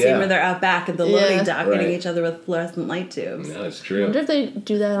that whole scene where they're out back at the loading dock hitting each other with fluorescent light tubes. No, it's I true. wonder if they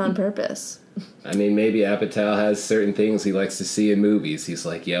do that on purpose. I mean, maybe Apatow has certain things he likes to see in movies. He's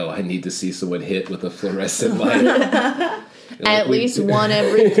like, yo, I need to see someone hit with a fluorescent light. At least one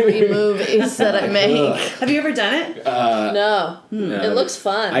every 3 movies that I make. Have you ever done it? No. It looks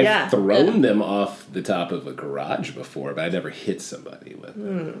fun. I've thrown them off the top of a garage before, but I never hit somebody with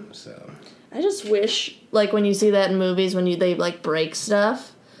them. So I just wish, like, when you see that in movies, when they like break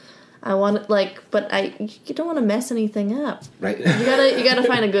stuff, I want but you don't want to mess anything up. right. You gotta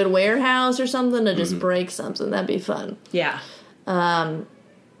find a good warehouse or something to just break something. That'd be fun. Yeah.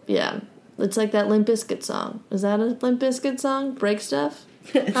 Yeah, it's like that Limp Bizkit song. Is that a Limp Bizkit song? Break stuff.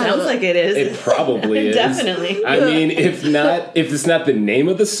 It sounds like it is. It probably is. Definitely. I mean, if it's not the name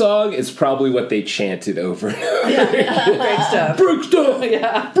of the song, it's probably what they chanted over and over. Break stuff. Break stuff!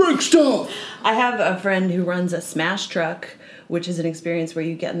 Yeah. Break stuff! I have a friend who runs a smash truck, which is an experience where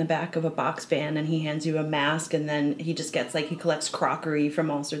you get in the back of a box van and he hands you a mask, and then he just gets he collects crockery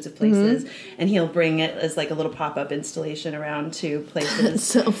from all sorts of places, and he'll bring it as like a little pop-up installation around to places.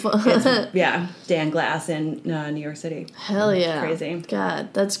 So fun. Dan Glass in New York City. Hell yeah. Crazy.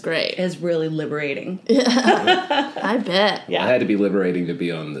 God, that's great. It's really liberating. I bet. Yeah. It had to be liberating to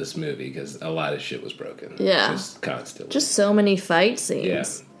be on this movie because a lot of shit was broken. Yeah. Just constantly. Just so many fight scenes. yeah,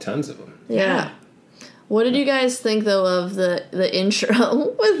 tons of them. Yeah. What did you guys think, though, of the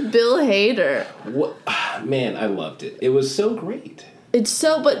intro with Bill Hader? What, man, I loved it. It was so great. It's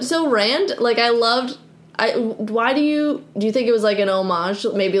so random. Like, why do you think it was like an homage,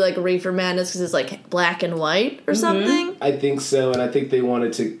 maybe like Reefer Madness because it's like black and white or something? I think so, and I think they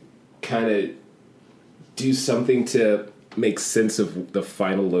wanted to kind of do something to make sense of the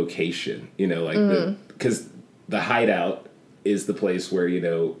final location. You know, like because the hideout is the place where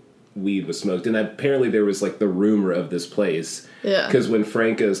weed was smoked, and apparently there was like the rumor of this place. Yeah. Because when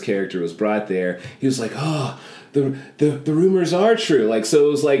Franco's character was brought there, he was like, "Oh, the rumors are true." Like, so it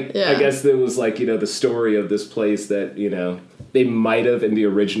was like, I guess there was like the story of this place that they might have in the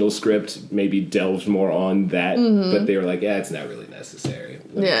original script maybe delved more on that, but they were like, "Yeah, it's not really necessary."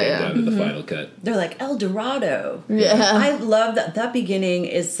 When it came down to the final cut. They're like El Dorado. Yeah. I love that beginning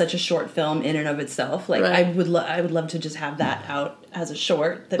is such a short film in and of itself. Like I would love to just have that out as a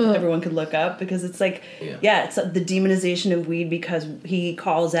short that everyone could look up, because it's like it's the demonization of weed, because he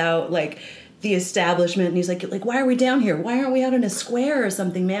calls out like the establishment and he's like why are we down here? Why aren't we out in a square or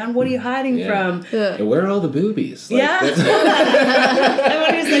something, man? What are you hiding from? And where are all the boobies? Like, And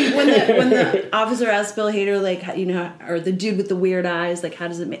when he's like, when the officer asks Bill Hader, like, or the dude with the weird eyes, like, how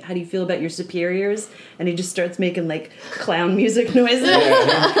do you feel about your superiors? And he just starts making like clown music noises.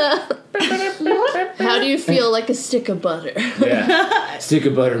 How do you feel like a stick of butter? Stick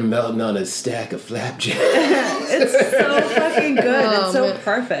of butter melting on a stack of flapjack. It's so fucking good. It's so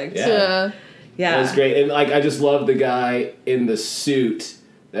perfect. Yeah. It was great. And like, I just love the guy in the suit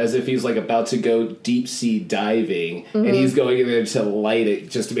as if he's like about to go deep sea diving, and he's going in there to light it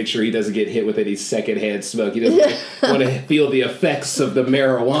just to make sure he doesn't get hit with any secondhand smoke. He doesn't want to feel the effects of the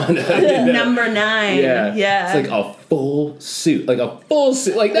marijuana. Number 9. Yeah. It's like a full suit. Like not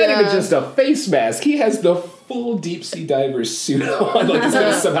even just a face mask. He has the full deep sea diver's suit on. Like it's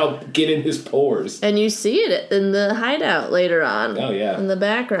going to somehow get in his pores. And you see it in the hideout later on. Oh, yeah. In the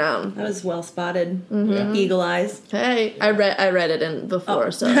background. That was well spotted. Eagle eyes. Hey, I read it in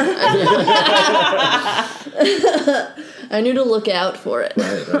before, so I knew to look out for it.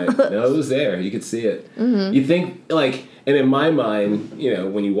 Right. No, it was there. You could see it. You think, like, and in my mind,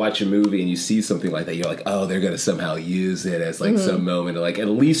 when you watch a movie and you see something like that, you're like, oh, they're going to somehow use it as, like, some moment, like, at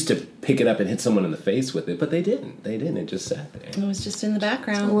least to pick it up and hit someone in the face with it. But they didn't. It just sat there. It was just in the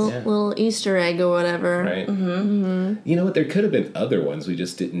background. Little Easter egg or whatever. Right. You know what? There could have been other ones we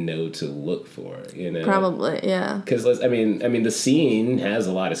just didn't know to look for, Probably, yeah. Because, I mean, the scene has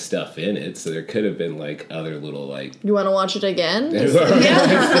a lot of stuff in it, so there could have been, like, other little, like... You want to watch it again? Let's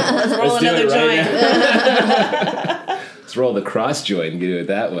roll Let's do another it right joint. now. Let's roll the cross joint and do it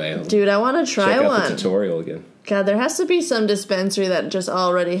that way. Dude, I want to try Check out one. the tutorial again. God, there has to be some dispensary that just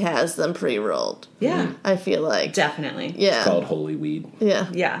already has them pre-rolled. Yeah, I feel like. definitely. Yeah. It's called Holy Weed. Yeah.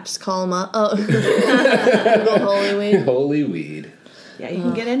 Yeah. Just call them up. Oh. Google Holy Weed. Holy Weed. Yeah, you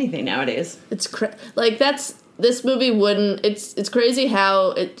can get anything nowadays. It's this movie wouldn't. It's crazy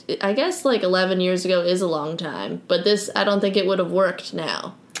how I guess like 11 years ago is a long time, but this I don't think it would have worked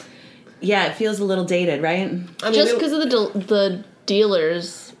now. Yeah, it feels a little dated, right? I mean, Just because of the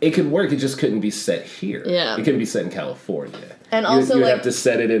dealers. it could work. It just couldn't be set here. Yeah. It couldn't be set in California. And You- also, you'd like- have to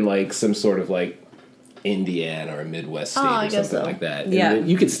set it in like some sort of like Indiana or Midwest state I or guess something so. like that. And Yeah. then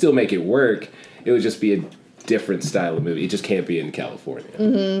you could still make it work. It would just be a different style of movie. It just can't be in California.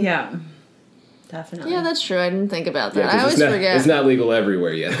 Mm-hmm. Yeah, definitely. Yeah, that's true. I didn't think about Yeah, that. 'cause I always it's not, forget. It's not legal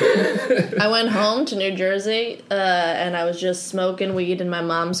everywhere yet. I went home to New Jersey, and I was just smoking weed in my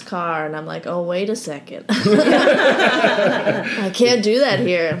mom's car, and I'm like, oh, wait a second. I can't do that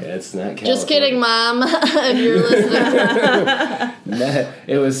here. It's not California. Just kidding, Mom, if you're listening.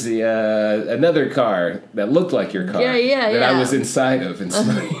 It was the another car that looked like your car. Yeah, that I yeah. was inside of and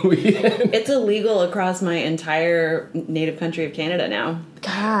smoking weed in. It's illegal across my entire native country of Canada now.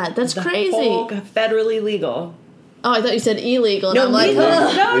 God, that's The crazy. whole federally legal. Oh, I thought you said illegal. And I'm like, legal.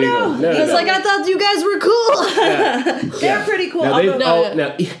 oh. No, Legal. no. No, I was no. like, I thought you guys were cool. They're pretty cool. Now, they've Although-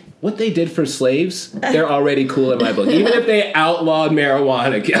 now, what they did for slaves, they're already cool in my book. Even if they outlawed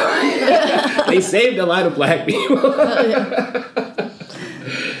marijuana, they saved a lot of black people.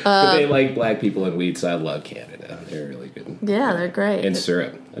 But they like black people and weed, so I love Canada. They're really good. Yeah, they're great. And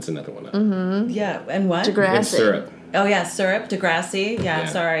syrup. That's another one. yeah, and what? Degrassi. And syrup. Oh yeah, syrup, Degrassi. Yeah, Yeah.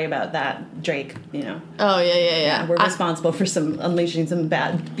 sorry about that, Drake. You know, Oh, yeah. we're responsible for unleashing some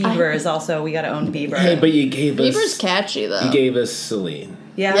bad. Bieber is also, we got to own Bieber. Hey, but you gave us. Bieber's catchy, though. You gave us Celine.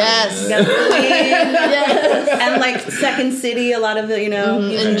 Yeah. Yes. We got Celine, Yes. and like Second City, a lot of the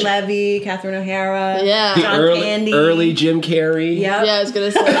Eugene Levy, Catherine O'Hara. Yeah. The John Candy. early Jim Carrey. Yep. Yeah, I was going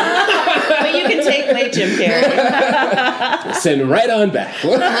to say. But you can take late Jim Carrey. Send right on back.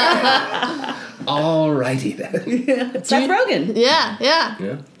 Alrighty then. Seth Rogen, Yeah.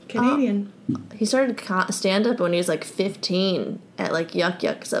 Yeah. Canadian. He started stand-up when he was like 15 at like Yuck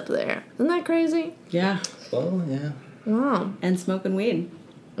Yucks up there. Isn't that crazy? Yeah, Oh yeah. Wow. and smoking weed,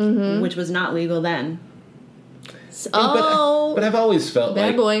 which was not legal then. Oh, But I've always felt bad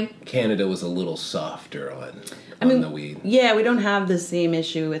like boy. Canada was a little softer on the weed. Yeah, we don't have the same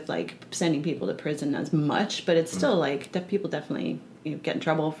issue with like sending people to prison as much, but it's still like people definitely get in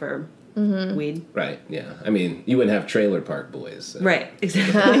trouble for weed. Right, yeah. I mean, you wouldn't have Trailer Park Boys. So. Right,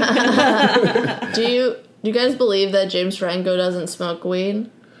 exactly. Do you guys believe that James Franco doesn't smoke weed?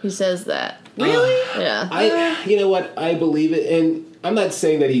 He says that. Really? Yeah. You know what? I believe it, and I'm not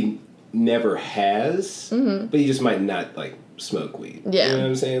saying that he never has, but he just might not like smoke weed. Yeah. You know what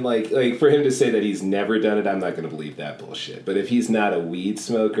I'm saying? Like for him to say that he's never done it, I'm not going to believe that bullshit. But if he's not a weed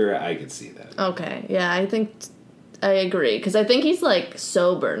smoker, I could see that. Okay. Yeah, I think I agree because I think he's like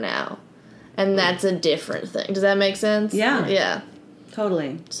sober now, and that's a different thing. Does that make sense? Yeah. Yeah.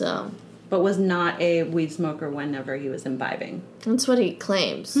 Totally. So But was not a weed smoker whenever he was imbibing. that's what he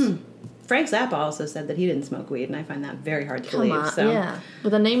claims. Frank Zappa also said that he didn't smoke weed, and I find that very hard to Come believe. on. So Yeah.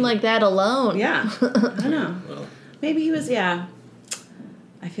 With a name like that alone. yeah, I don't know. Well, Maybe he was. Yeah,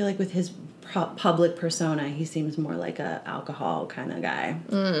 I feel like with his public persona, he seems more like a alcohol kind of guy.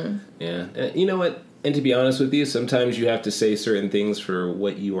 yeah. You know what? And to be honest with you, sometimes you have to say certain things for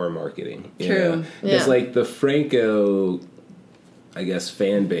what you are marketing. True. It's Yeah. like the Franco, I guess,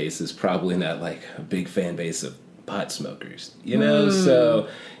 fan base is probably not like a big fan base of pot smokers. You know, so.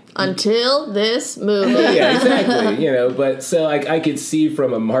 Until this movie. Yeah, exactly. But so I could see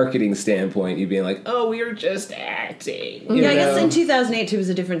from a marketing standpoint, you being like, "Oh, we are just acting." Yeah, I guess in 2008 too was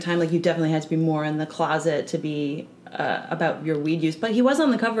a different time. Like you definitely had to be more in the closet to be about your weed use. But he was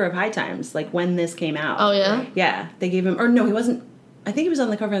on the cover of High Times, like when this came out. Oh, yeah? Yeah, they gave him, or no, he wasn't. I think he was on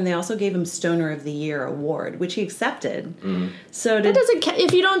the cover, and they also gave him Stoner of the Year award, which he accepted. So That doesn't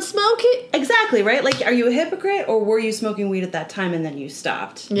if you don't smoke it. exactly right. Like, are you a hypocrite, or were you smoking weed at that time and then you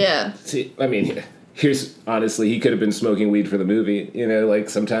stopped? Yeah. See, I mean, here's honestly, he could have been smoking weed for the movie. Like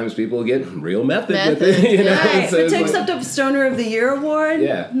sometimes people get real method with it. Right, So but it's to like- accept a Stoner of the Year award.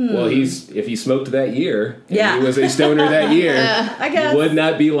 Yeah. Well, if he smoked that year, and Yeah. he was a stoner that year, I guess. he would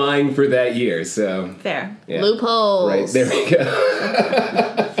not be lying for that year. So Fair. yeah. Loopholes. Right there we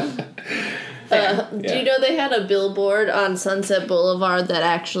go. Do you know they had a billboard on Sunset Boulevard that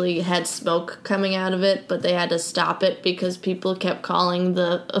actually had smoke coming out of it, but they had to stop it because people kept calling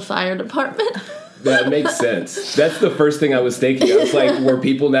the fire department? That makes sense. That's the first thing I was thinking. I was like, were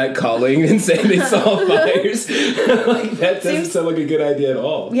people not calling and saying they saw fires? Like, that doesn't sound like a good idea at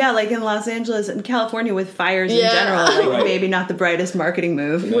all. Yeah, like in Los Angeles and California with fires in Yeah. general, like Right. maybe not the brightest marketing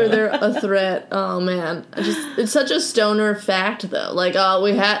move. Where they're a threat. Oh man, it's such a stoner fact though. Like,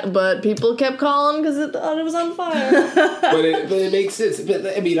 but people kept calling because it thought it was on fire. But it makes sense.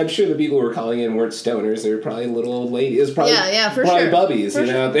 But I mean, I'm sure the people who were calling in weren't stoners. They were probably little old ladies. It was probably, for probably sure. bubbies, For you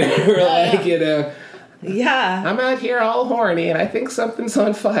know, sure. out there who were like, you know, Yeah. I'm out here all horny and I think something's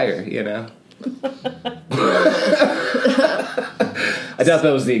on fire, you know. I doubt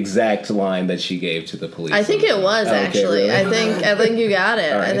that was the exact line that she gave to the police. I think it was Okay, actually. really? I think you got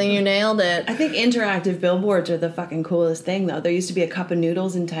it. All right. I think you nailed it. I think interactive billboards are the fucking coolest thing, though. There used to be a cup of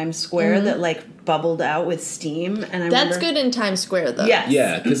noodles in Times Square that, like, bubbled out with steam. And I That's remember... good in Times Square though. Yes.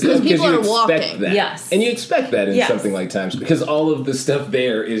 Yeah, because people you are expect walking. that. Yes. And you expect that in Yes. something like Times, because all of the stuff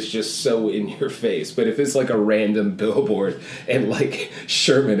there is just so in your face. But if it's like a random billboard and like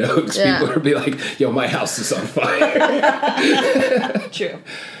Sherman Oaks, Yeah. people would be like, yo, my house is on fire. True.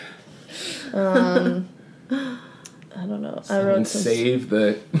 I don't know. I wrote And some. save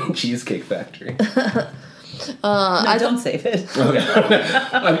the Cheesecake Factory. No, don't save it. Okay.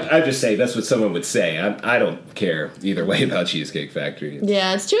 I just say that's what someone would say. I don't care either way about Cheesecake Factory.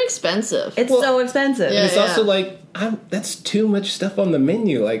 Yeah, it's too expensive. It's so expensive. Yeah. It's also like, that's too much stuff on the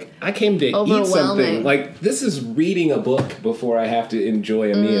menu. Like, I came to eat something. Overwhelming. Like, this is reading a book before I have to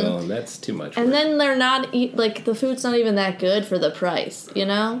enjoy a meal, and that's too much. And work. then they're not like the food's not even that good for the price, you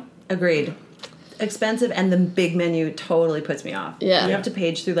know? Agreed. Expensive, and the big menu totally puts me off. Yeah. You have to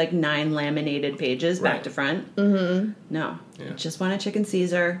page through like 9 laminated pages back Right. to front. Mm-hmm. No. Yeah. Just want a chicken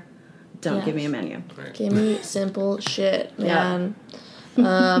Caesar. Don't Yes. give me a menu. Give me simple shit, Yeah.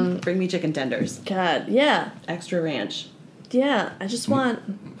 man. Bring me chicken tenders. God, yeah. Extra ranch. Yeah, I just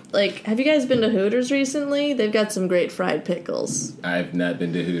want like have you guys been to Hooters recently? They've got some great fried pickles. I've not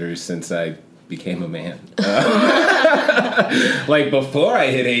been to Hooters since I became a man. Like, before I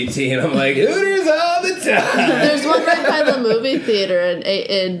hit 18, I'm like, Hooters all the time. There's one right by the movie theater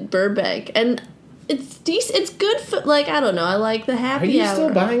in Burbank, and it's decent. It's good for like I don't know. I like the Are happy you hour.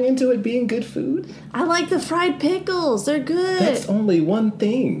 still buying into it being good food? I like the fried pickles. They're good, That's only one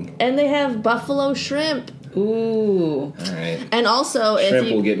thing. and they have buffalo shrimp. Ooh. All right. And also, Shrimp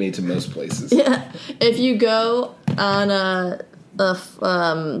if will you get me to most places. if you go on a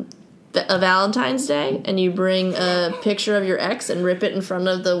Valentine's Day and you bring a picture of your ex and rip it in front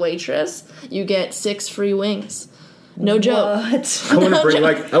of the waitress, you get 6 free wings. No joke. What? I want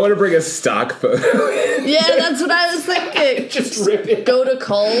to bring a stock photo. Yeah, that's what I was thinking. Just rip it. Go to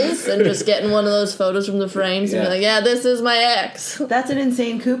Kohl's and just get in one of those photos from the frames and Yeah. be like, yeah, this is my ex. That's an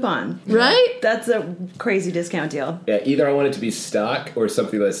insane coupon. Right? That's a crazy discount deal. Yeah, either I want it to be stock or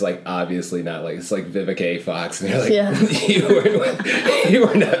something that's like obviously not like it's like Vivica A. Fox, and they're like, Yeah. you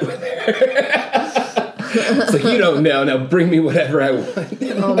were not with her. It's like, you don't know. Now bring me whatever I want.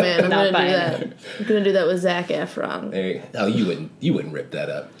 Oh man, I'm gonna Not do buying that. I'm gonna do that with Zac Efron. Oh, you wouldn't rip that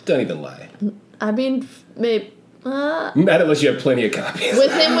up. Don't even lie. I mean, maybe Not unless you have plenty of copies.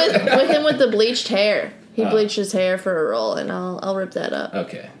 with him with the bleached hair. He bleached his hair for a role, and I'll rip that up.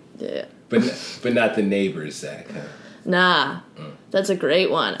 Okay, Yeah. but not the neighbors, Zach. Huh? Nah, that's a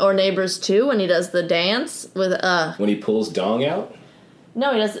great one. Or Neighbors 2 when he does the dance with When he pulls dong out,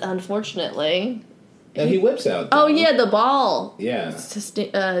 No, he does. Unfortunately. and he whips out. Oh dong. yeah, the ball Yeah.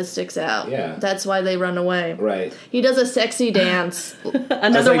 sticks out. Yeah. That's why they run away. Right. He does a sexy dance. I was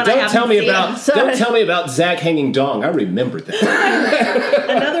Another like, one I don't haven't tell me seen. about Sorry. don't tell me about Zach hanging dong. I remember that.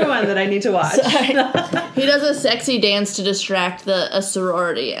 Another one that I need to watch. He does a sexy dance to distract a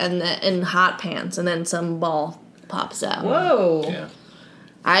sorority and in hot pants, and then some ball pops out. Whoa. Yeah.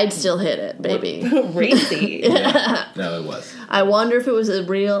 I'd still hit it, baby. Racy. No, it was. I wonder if it was his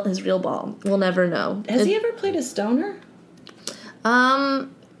real ball. We'll never know. Has he ever played a stoner?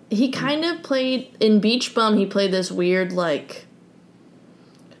 He kind of played in Beach Bum. He played this weird like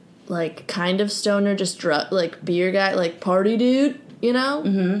kind of stoner, just like beer guy, like party dude, you know.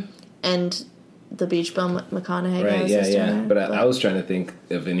 Mm-hmm. And the Beach Bum McConaughey guy Right, was yeah, a stoner. yeah. But I was trying to think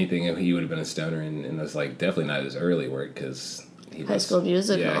of anything if he would have been a stoner, and that's like definitely not his early work because he High was, School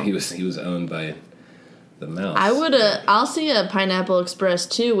Musical. Yeah, he was owned by the Mouse. I'll see a Pineapple Express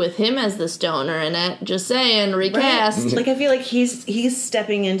 2 with him as the stoner in it. Just saying, recast. Like I feel like he's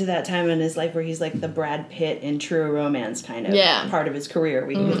stepping into that time in his life where he's like the Brad Pitt in True Romance kind of part of his career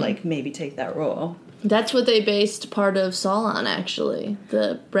where he would like maybe take that role. That's what they based part of Saul on, actually.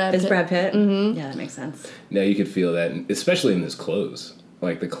 The Brad Is Pitt. Brad Pitt? Mm-hmm. Yeah, that makes sense. Now you could feel that, especially in his clothes.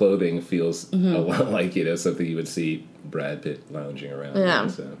 Like the clothing feels a lot like something you would see Brad Pitt lounging around. Yeah.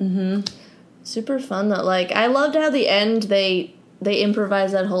 in, so. Super fun though. Like, I loved how the end they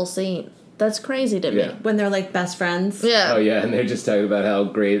improvised that whole scene. That's crazy to me. Yeah. When they're like best friends. Yeah. Oh yeah, and they're just talking about how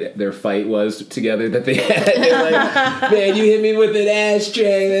great their fight was together that they had. They're like, man, you hit me with an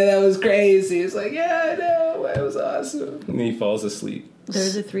ashtray, man, that was crazy. It's like, yeah, I know, it was awesome. And he falls asleep.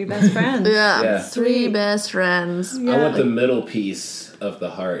 Those are three best friends. Yeah. Yeah. Three best friends. I want the middle piece of the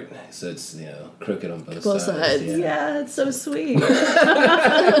heart, so it's crooked on both sides. Yeah, it's so sweet.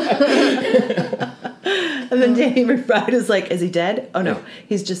 And then Danny McBride is like, is he dead? Oh no,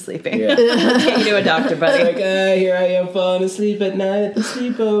 he's just sleeping. Yeah. Take you to a doctor, buddy. Like, here I am falling asleep at night at the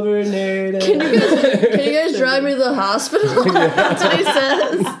sleepover nerd. Can you guys drive me to the hospital? That's what he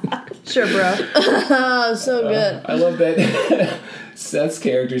says. Sure, bro. Oh, so good. I love that Seth's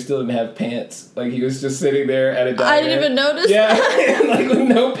character still didn't have pants. Like, he was just sitting there at a diner. I didn't even notice. Yeah, like with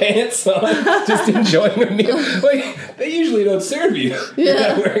no pants on, just enjoying a meal. Like, they usually don't serve you. You're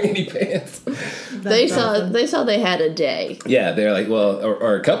not wearing any pants. They saw they had a day. Yeah, they're like, well,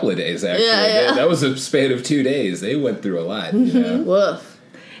 or a couple of days, actually. Yeah. That was a span of 2 days. They went through a lot, you know? Woof.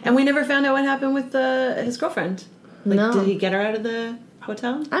 And we never found out what happened with his girlfriend. Like, No. did he get her out of the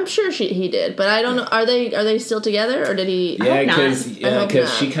hotel? I'm sure he did, but I don't know. Are they still together, or did he? Yeah, not. I hope because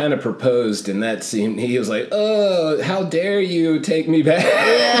not. she kind of proposed, and that seemed, he was like, oh, how dare you take me back.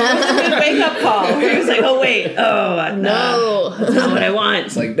 Wake up call. He was like, oh wait, No. that's not what I want.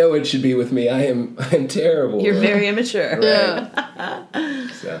 It's like, no one should be with me. I am terrible. You're very immature. Right. Yeah.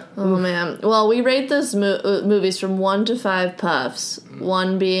 So, Oh man. Well, we rate this movies from 1 to 5 puffs.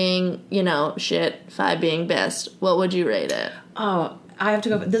 1 being, shit. 5 being best. What would you rate it? Oh, I have to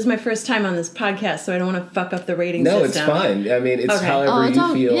go. This is my first time on this podcast, so I don't want to fuck up the rating no, system. it's fine. I mean, it's Okay. however it's you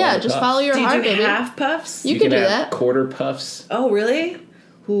all- feel. yeah, on the just puffs. follow your Do you heart, do baby. half puffs? You can do have that. quarter puffs. Oh, really?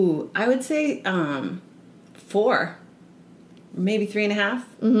 Ooh, I would say 4. Maybe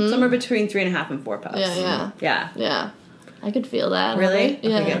 3.5. Somewhere between 3.5 and 4 puffs. Yeah. Yeah. I could feel that. Really?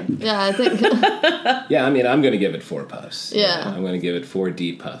 Yeah. Okay, good. Yeah, I think. Yeah, I mean, I'm going to give it 4 puffs. Yeah. I'm going to give it 4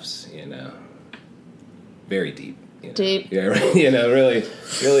 deep puffs, Very deep. Deep. Yeah, right.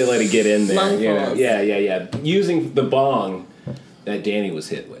 Really let it get in there. Lungfuls. Yeah. Using the bong that Danny was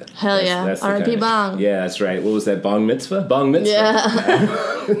hit with. Hell yeah. That's the R.I.P. kind of- bong. Yeah, that's right. What was that, bong mitzvah? Bong mitzvah. Yeah.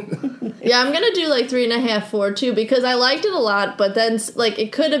 Yeah, I'm gonna do like 3.5, 4 too, because I liked it a lot, but then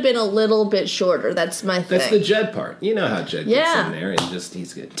it could have been a little bit shorter. That's my thing. That's the Judd part. You know how Judd gets Yeah. in there and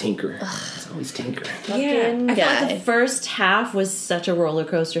he's gonna tinker. He's always tinkering. Yeah, I felt guy. like the first half was such a roller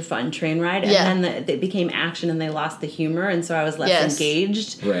coaster fun train ride, and Yeah. then it became action, and they lost the humor, and so I was less Yes.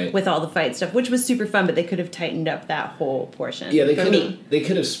 engaged Right. with all the fight stuff, which was super fun. But they could have tightened up that whole portion. Yeah, for me. they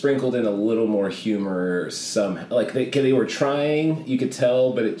could have sprinkled in a little more humor somehow. Like they were trying, you could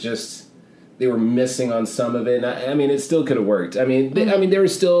tell, but they were missing on some of it. And I mean, it still could have worked. I mean, there were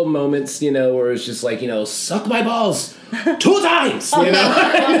still moments, where it's just like, suck my balls 2 times, So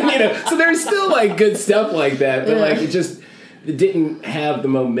there's still like good stuff like that, but like it didn't have the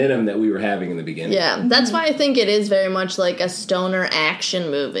momentum that we were having in the beginning. Yeah, that's why I think it is very much like a stoner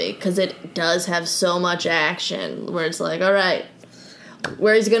action movie, because it does have so much action where it's like, all right,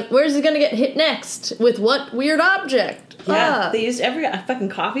 where's he gonna get hit next? With what weird object? Yeah, Ah. they used a fucking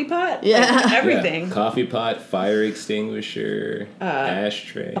coffee pot. Yeah. Like, everything. Yeah. Coffee pot, fire extinguisher,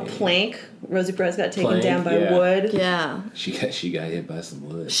 ashtray, Plank. Rosie Perez got taken Plank, down by yeah. wood. Yeah. She got hit by some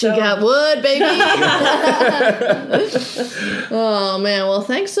wood. She got wood, baby. Oh, man. Well,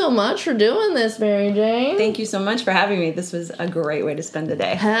 thanks so much for doing this, Mary Jane. Thank you so much for having me. This was a great way to spend the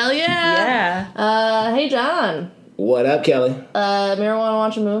day. Hell yeah. Yeah. Hey, John. What up, Kelly? Mary, want to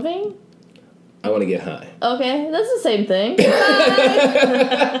watch a movie? I want to get high. Okay, that's the same thing.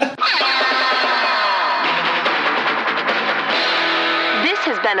 This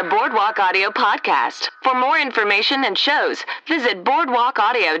has been a Boardwalk Audio podcast. For more information and shows, visit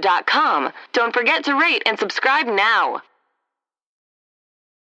boardwalkaudio.com. Don't forget to rate and subscribe now.